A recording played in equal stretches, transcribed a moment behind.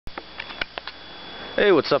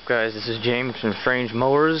Hey, what's up guys? This is James from Strange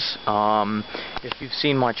Mowers. If you've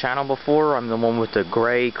seen my channel before, I'm the one with the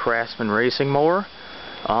gray Craftsman racing mower.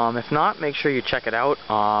 If not, make sure you check it out.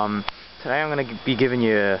 Today I'm going to be giving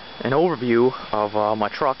you an overview of my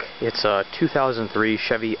truck. It's a 2003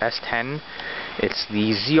 Chevy S10. It's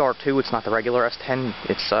the ZR2, it's not the regular S10.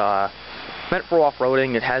 It's meant for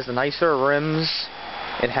off-roading. It has the nicer rims.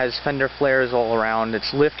 It has fender flares all around.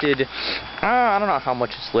 It's lifted, I don't know how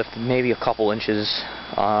much it's lifted, maybe a couple inches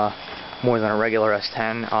more than a regular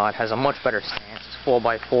S10. It has a much better stance. It's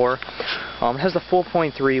 4x4. It has the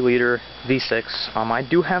 4.3 liter V6. I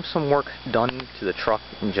do have some work done to the truck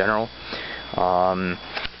in general.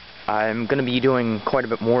 I'm going to be doing quite a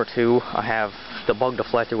bit more too. I have the bug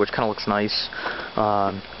deflector, which kind of looks nice,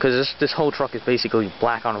 because this whole truck is basically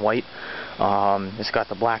black on white. It's got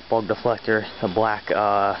the black bug deflector, the black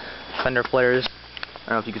fender flares. I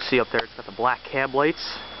don't know if you can see up there, it's got the black cab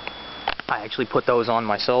lights. I actually put those on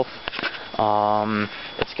myself.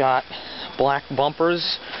 It's got black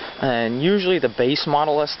bumpers, and usually the base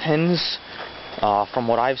model S10s, from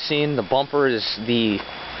what I've seen, the bumper is the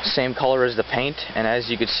same color as the paint, and as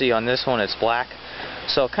you can see on this one, it's black.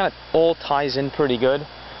 So it kind of all ties in pretty good,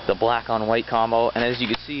 the black on white combo. And as you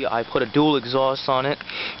can see, I put a dual exhaust on it.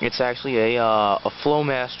 It's actually a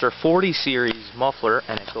Flowmaster 40 series muffler,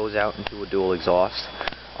 and it goes out into a dual exhaust.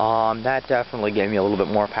 That definitely gave me a little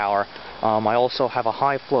bit more power. I also have a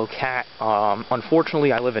high flow cat.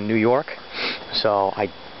 Unfortunately, I live in New York, so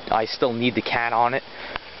I still need the cat on it,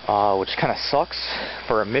 which kind of sucks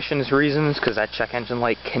for emissions reasons, because that check engine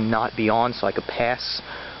light cannot be on so I could pass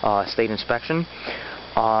state inspection.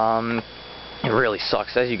 It really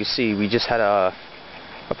sucks. As you can see, we just had a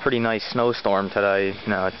pretty nice snowstorm today. You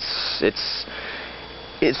know,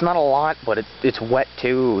 it's not a lot, but it's wet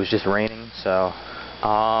too. It was just raining, so.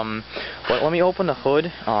 But let me open the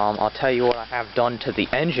hood. I'll tell you what I have done to the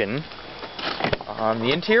engine.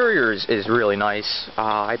 The interior is really nice.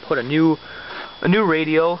 I put a new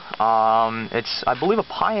radio. It's, I believe, a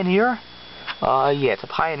Pioneer. Yeah, it's a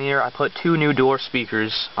Pioneer. I put two new door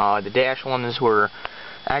speakers. The dash ones were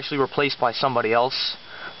actually replaced by somebody else.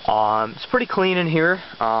 It's pretty clean in here.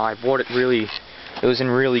 I bought it it was in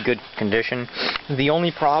really good condition. The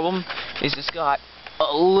only problem is it's got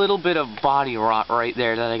a little bit of body rot right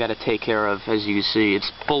there that I got to take care of. As you can see,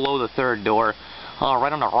 it's below the third door,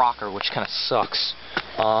 right on the rocker, which kind of sucks.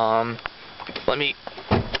 Let me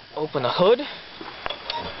open the hood,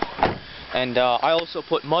 and I also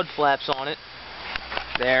put mud flaps on it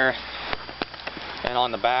there and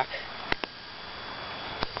on the back.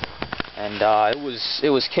 And it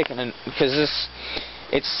was kicking in, because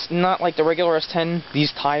it's not like the regular S10.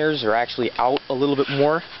 These tires are actually out a little bit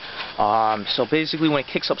more. So basically, when it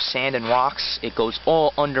kicks up sand and rocks, it goes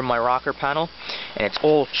all under my rocker panel, and it's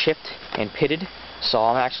all chipped and pitted. So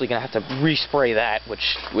I'm actually gonna have to respray that,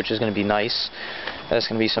 which is gonna be nice. That's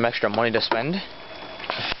gonna be some extra money to spend.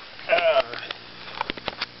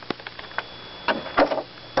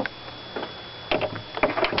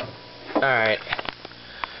 All right.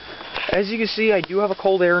 As you can see, I do have a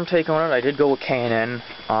cold air intake on it. I did go with K&N.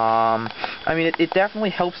 I mean, it definitely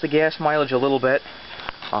helps the gas mileage a little bit.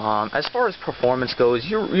 As far as performance goes,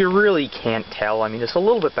 you really can't tell. I mean, it's a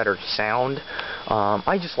little bit better sound.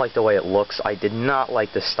 I just like the way it looks. I did not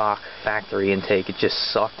like the stock factory intake. It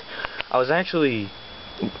just sucked. I was actually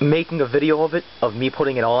making a video of it, of me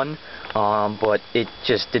putting it on, but it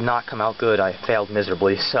just did not come out good. I failed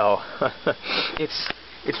miserably. So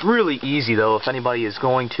It's really easy, though, if anybody is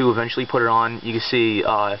going to eventually put it on. You can see,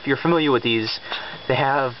 if you're familiar with these, they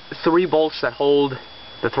have 3 bolts that hold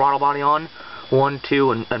the throttle body on, 1,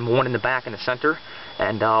 2, and 1 in the back and the center.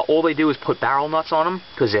 And all they do is put barrel nuts on them,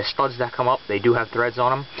 because they're studs that come up. They do have threads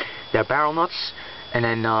on them. They're barrel nuts, and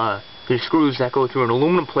then there's screws that go through an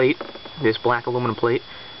aluminum plate, this black aluminum plate,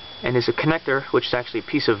 and there's a connector, which is actually a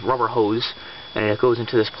piece of rubber hose, and it goes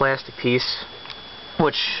into this plastic piece,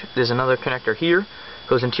 which there's another connector here.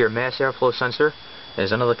 Goes into your mass airflow sensor.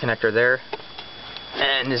 There's another connector there,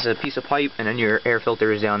 and there's a piece of pipe, and then your air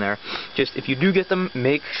filter is down there. Just, if you do get them,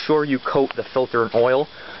 make sure you coat the filter in oil,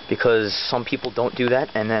 because some people don't do that,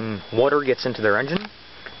 and then water gets into their engine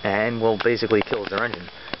and will basically kill their engine.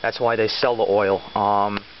 That's why they sell the oil.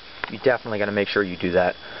 You definitely got to make sure you do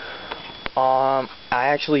that. I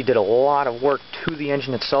actually did a lot of work to the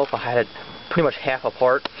engine itself. I had it pretty much half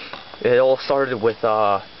apart. It all started with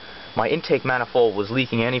my intake manifold was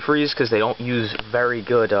leaking antifreeze, because they don't use very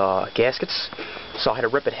good gaskets. So I had to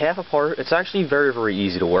rip it half apart. It's actually very, very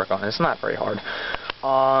easy to work on. It's not very hard.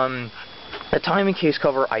 The timing case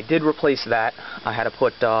cover, I did replace that. I had to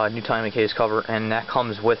put new timing case cover, and that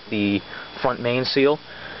comes with the front main seal.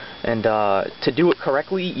 And to do it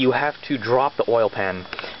correctly, you have to drop the oil pan.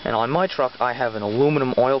 And on my truck, I have an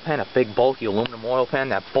aluminum oil pan, a big bulky aluminum oil pan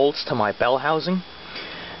that bolts to my bell housing.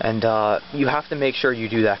 And you have to make sure you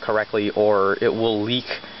do that correctly, or it will leak.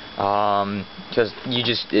 Because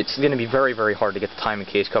it's going to be very, very hard to get the timing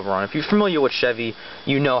case cover on. If you're familiar with Chevy,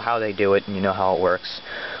 you know how they do it and you know how it works.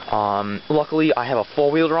 Luckily, I have a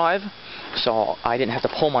four-wheel drive, so I didn't have to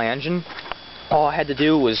pull my engine. All I had to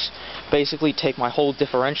do was basically take my whole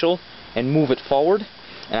differential and move it forward,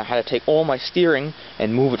 and I had to take all my steering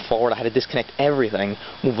and move it forward. I had to disconnect everything,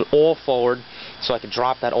 move it all forward so I could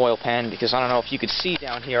drop that oil pan, because I don't know if you could see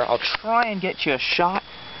down here. I'll try and get you a shot.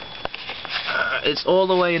 It's all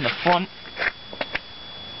the way in the front.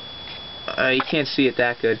 You can't see it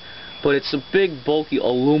that good, but it's a big bulky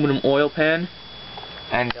aluminum oil pan,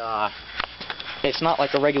 and it's not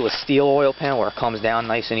like a regular steel oil pan where it comes down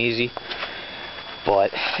nice and easy.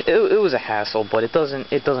 But it was a hassle, but it doesn't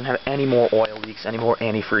have any more oil leaks, any more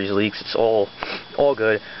antifreeze leaks. It's all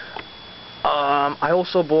good. I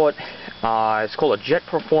also bought it's called a Jet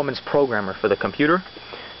Performance Programmer for the computer,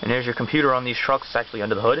 and there's your computer on these trucks. It's actually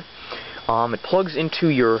under the hood. It plugs into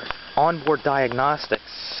your onboard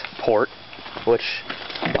diagnostics port, which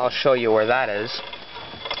I'll show you where that is.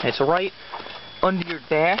 It's right under your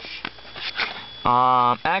dash.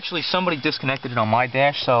 Actually, somebody disconnected it on my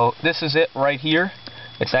dash, so this is it right here.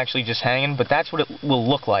 It's actually just hanging, but that's what it will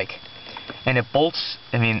look like. And it bolts,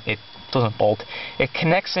 I mean, it doesn't bolt. It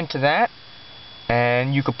connects into that,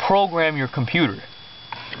 and you could program your computer.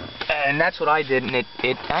 And that's what I did, and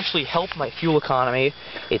it actually helped my fuel economy.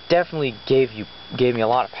 It definitely gave me a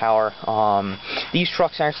lot of power. These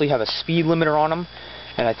trucks actually have a speed limiter on them,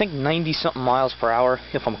 and I think 90-something miles per hour,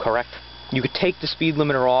 if I'm correct. You could take the speed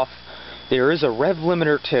limiter off. There is a rev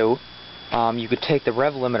limiter too. You could take the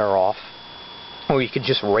rev limiter off, or you could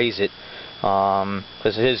just raise it,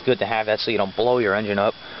 because it is good to have that so you don't blow your engine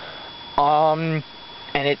up. And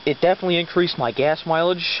it definitely increased my gas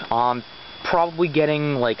mileage. Probably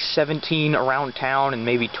getting like 17 around town and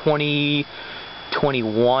maybe 20,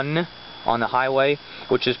 21 on the highway,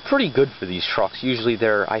 which is pretty good for these trucks. Usually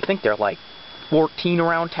I think they're like 14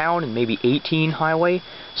 around town and maybe 18 highway,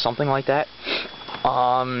 something like that.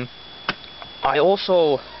 I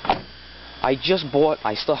just bought,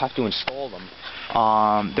 I still have to install them.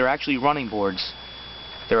 They're actually running boards.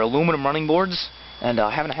 They're aluminum running boards, and I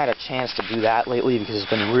haven't had a chance to do that lately because it's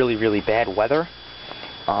been really, really bad weather.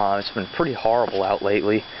 It's been pretty horrible out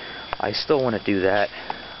lately. I still want to do that.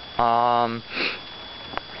 And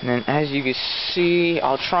then as you can see,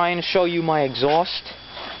 I'll try and show you my exhaust.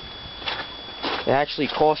 It actually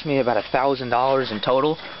cost me about $1,000 in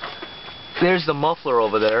total. There's the muffler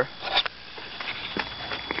over there.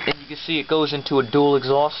 And you can see it goes into a dual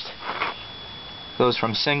exhaust. Goes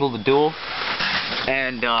from single to dual.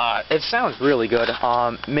 And it sounds really good.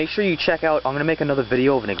 Make sure you check out, I'm going to make another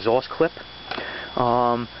video of an exhaust clip.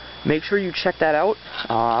 Make sure you check that out.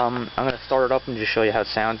 I'm going to start it up and just show you how it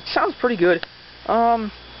sounds. It sounds pretty good.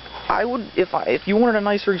 I would, if you wanted a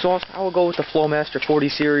nicer exhaust, I would go with the Flowmaster 40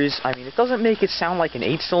 series. I mean, it doesn't make it sound like an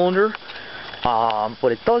 8-cylinder,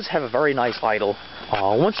 but it does have a very nice idle.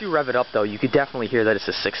 Once you rev it up, though, you could definitely hear that it's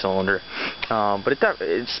a 6-cylinder. But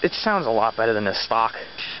it sounds a lot better than the stock.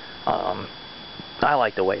 I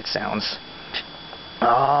like the way it sounds.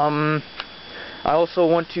 I also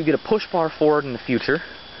want to get a push bar for it in the future.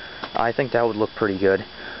 I think that would look pretty good.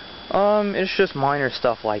 It's just minor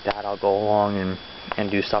stuff like that. I'll go along and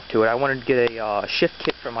do stuff to it. I want to get a shift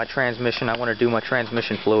kit for my transmission. I want to do my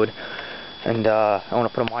transmission fluid, and I want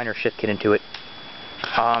to put a minor shift kit into it.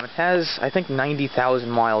 It has, I think, 90,000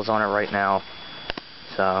 miles on it right now.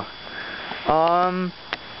 So,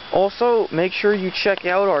 also, make sure you check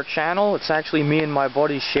out our channel. It's actually me and my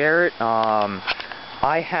buddy share it.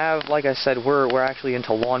 I have, like I said, we're actually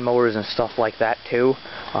into lawn mowers and stuff like that too.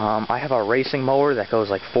 I have a racing mower that goes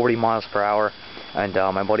like 40 miles per hour, and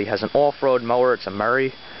my buddy has an off-road mower. It's a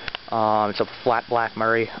Murray. It's a flat black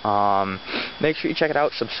Murray. Make sure you check it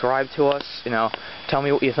out. Subscribe to us. You know, tell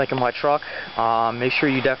me what you think of my truck. Make sure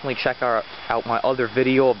you definitely check out my other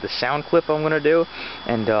video of the sound clip I'm gonna do,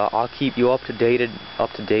 and I'll keep you up to date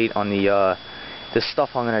on the stuff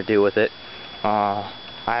I'm gonna do with it.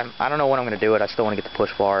 I don't know when I'm gonna do it. I still want to get the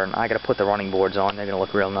push bar, and I gotta put the running boards on. They're gonna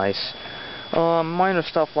look real nice. Minor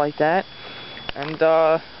stuff like that. And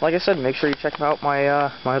like I said, make sure you check out my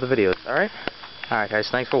my other videos. All right. Alright guys,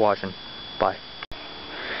 thanks for watching. Bye.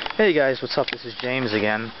 Hey guys, what's up? This is James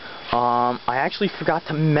again. I actually forgot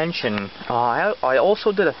to mention, I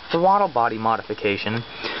also did a throttle body modification.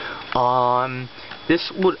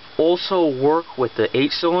 This would also work with the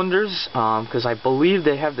 8 cylinders, because I believe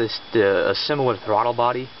they have a similar throttle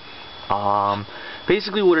body.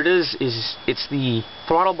 Basically what it is it's the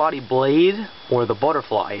throttle body blade or the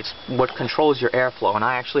butterfly. It's what controls your airflow, and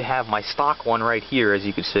I actually have my stock one right here, as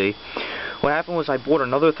you can see. What happened was I bought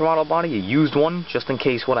another throttle body, a used one, just in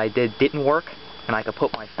case what I did didn't work, and I could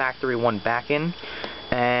put my factory one back in.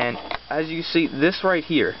 And as you see, this right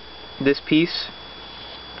here, this piece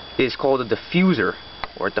is called a diffuser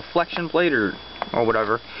or a deflection plate or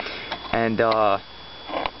whatever, and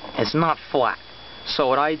it's not flat. So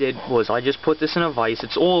what I did was I just put this in a vise.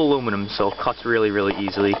 It's all aluminum, so it cuts really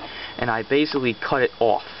easily, and I basically cut it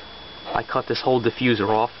off. I cut this whole diffuser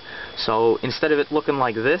off, so instead of it looking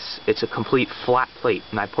like this, it's a complete flat plate,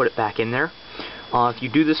 and I put it back in there. If you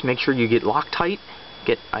do this, make sure you get Loctite.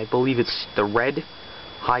 I believe it's the red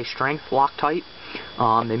high strength Loctite.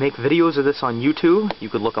 They make videos of this on YouTube. You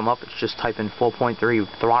could look them up. It's just type in 4.3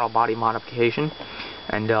 throttle body modification,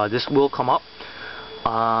 and this will come up.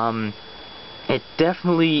 It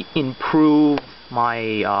definitely improved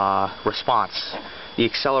my response. The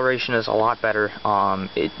acceleration is a lot better.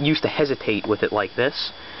 It used to hesitate with it like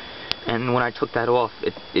this, and when I took that off,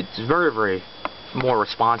 it's very more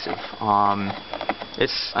responsive.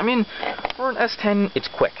 I mean, for an S10, it's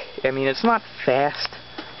quick. I mean, it's not fast,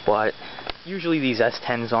 but usually these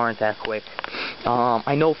S10s aren't that quick.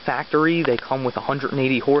 I know factory, they come with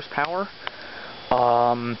 180 horsepower.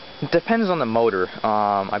 It depends on the motor.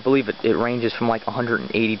 I believe it ranges from like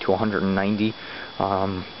 180 to 190.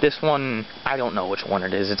 This one, I don't know which one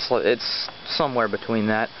it is. It's somewhere between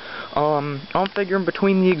that. I'm figuring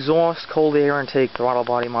between the exhaust, cold air intake, throttle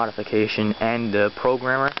body modification, and the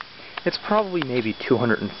programmer, it's probably maybe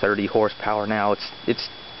 230 horsepower now.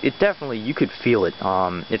 It definitely, you could feel it.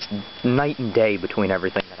 It's night and day between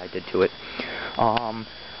everything that I did to it.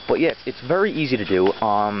 But yeah, it's very easy to do.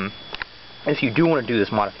 If you do want to do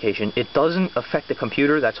this modification, it doesn't affect the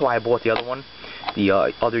computer. That's why I bought the other one, the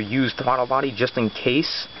other used throttle body, just in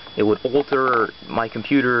case it would alter my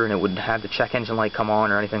computer and it would have the check engine light come on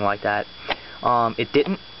or anything like that. It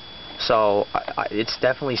didn't, so it's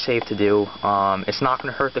definitely safe to do. It's not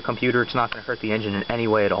going to hurt the computer. It's not going to hurt the engine in any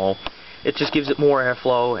way at all. It just gives it more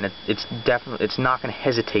airflow, and it's not going to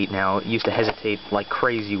hesitate now. It used to hesitate like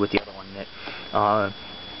crazy with the other one.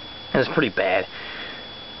 It was pretty bad.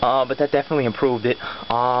 But that definitely improved it.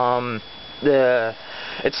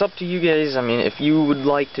 It's up to you guys. I mean, if you would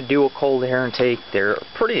like to do a cold air intake, they're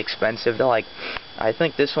pretty expensive. They're like, I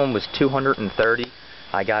think this one was $230.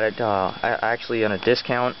 I got it actually on a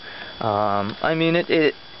discount. I mean,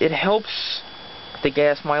 it helps the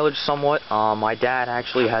gas mileage somewhat. My dad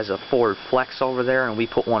actually has a Ford Flex over there, and we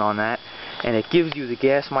put one on that, and it gives you the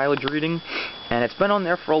gas mileage reading, and it's been on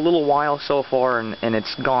there for a little while so far, and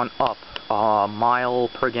it's gone up mile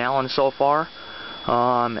per gallon so far,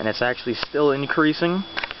 and it's actually still increasing.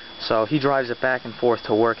 So he drives it back and forth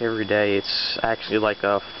to work every day. It's actually like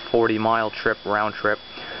a 40-mile trip, round trip,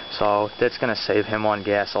 so that's going to save him on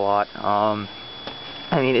gas a lot.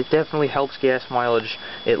 I mean, it definitely helps gas mileage.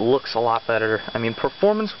 It looks a lot better. I mean,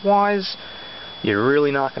 performance-wise, you're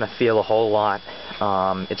really not going to feel a whole lot.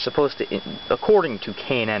 It's supposed to, according to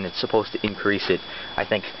K&N, it's supposed to increase it, I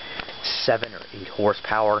think, 7 or 8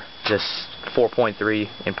 horsepower, this 4.3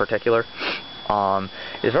 in particular.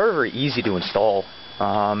 It's very easy to install.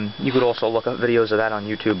 You could also look up videos of that on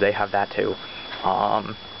YouTube. They have that too.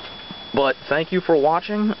 But thank you for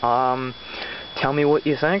watching. Tell me what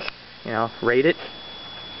you think. You know, rate it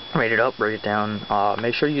up, rate it down.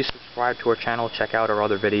 Make sure you subscribe to our channel, check out our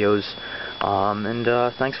other videos, and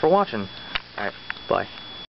thanks for watching. Alright, bye.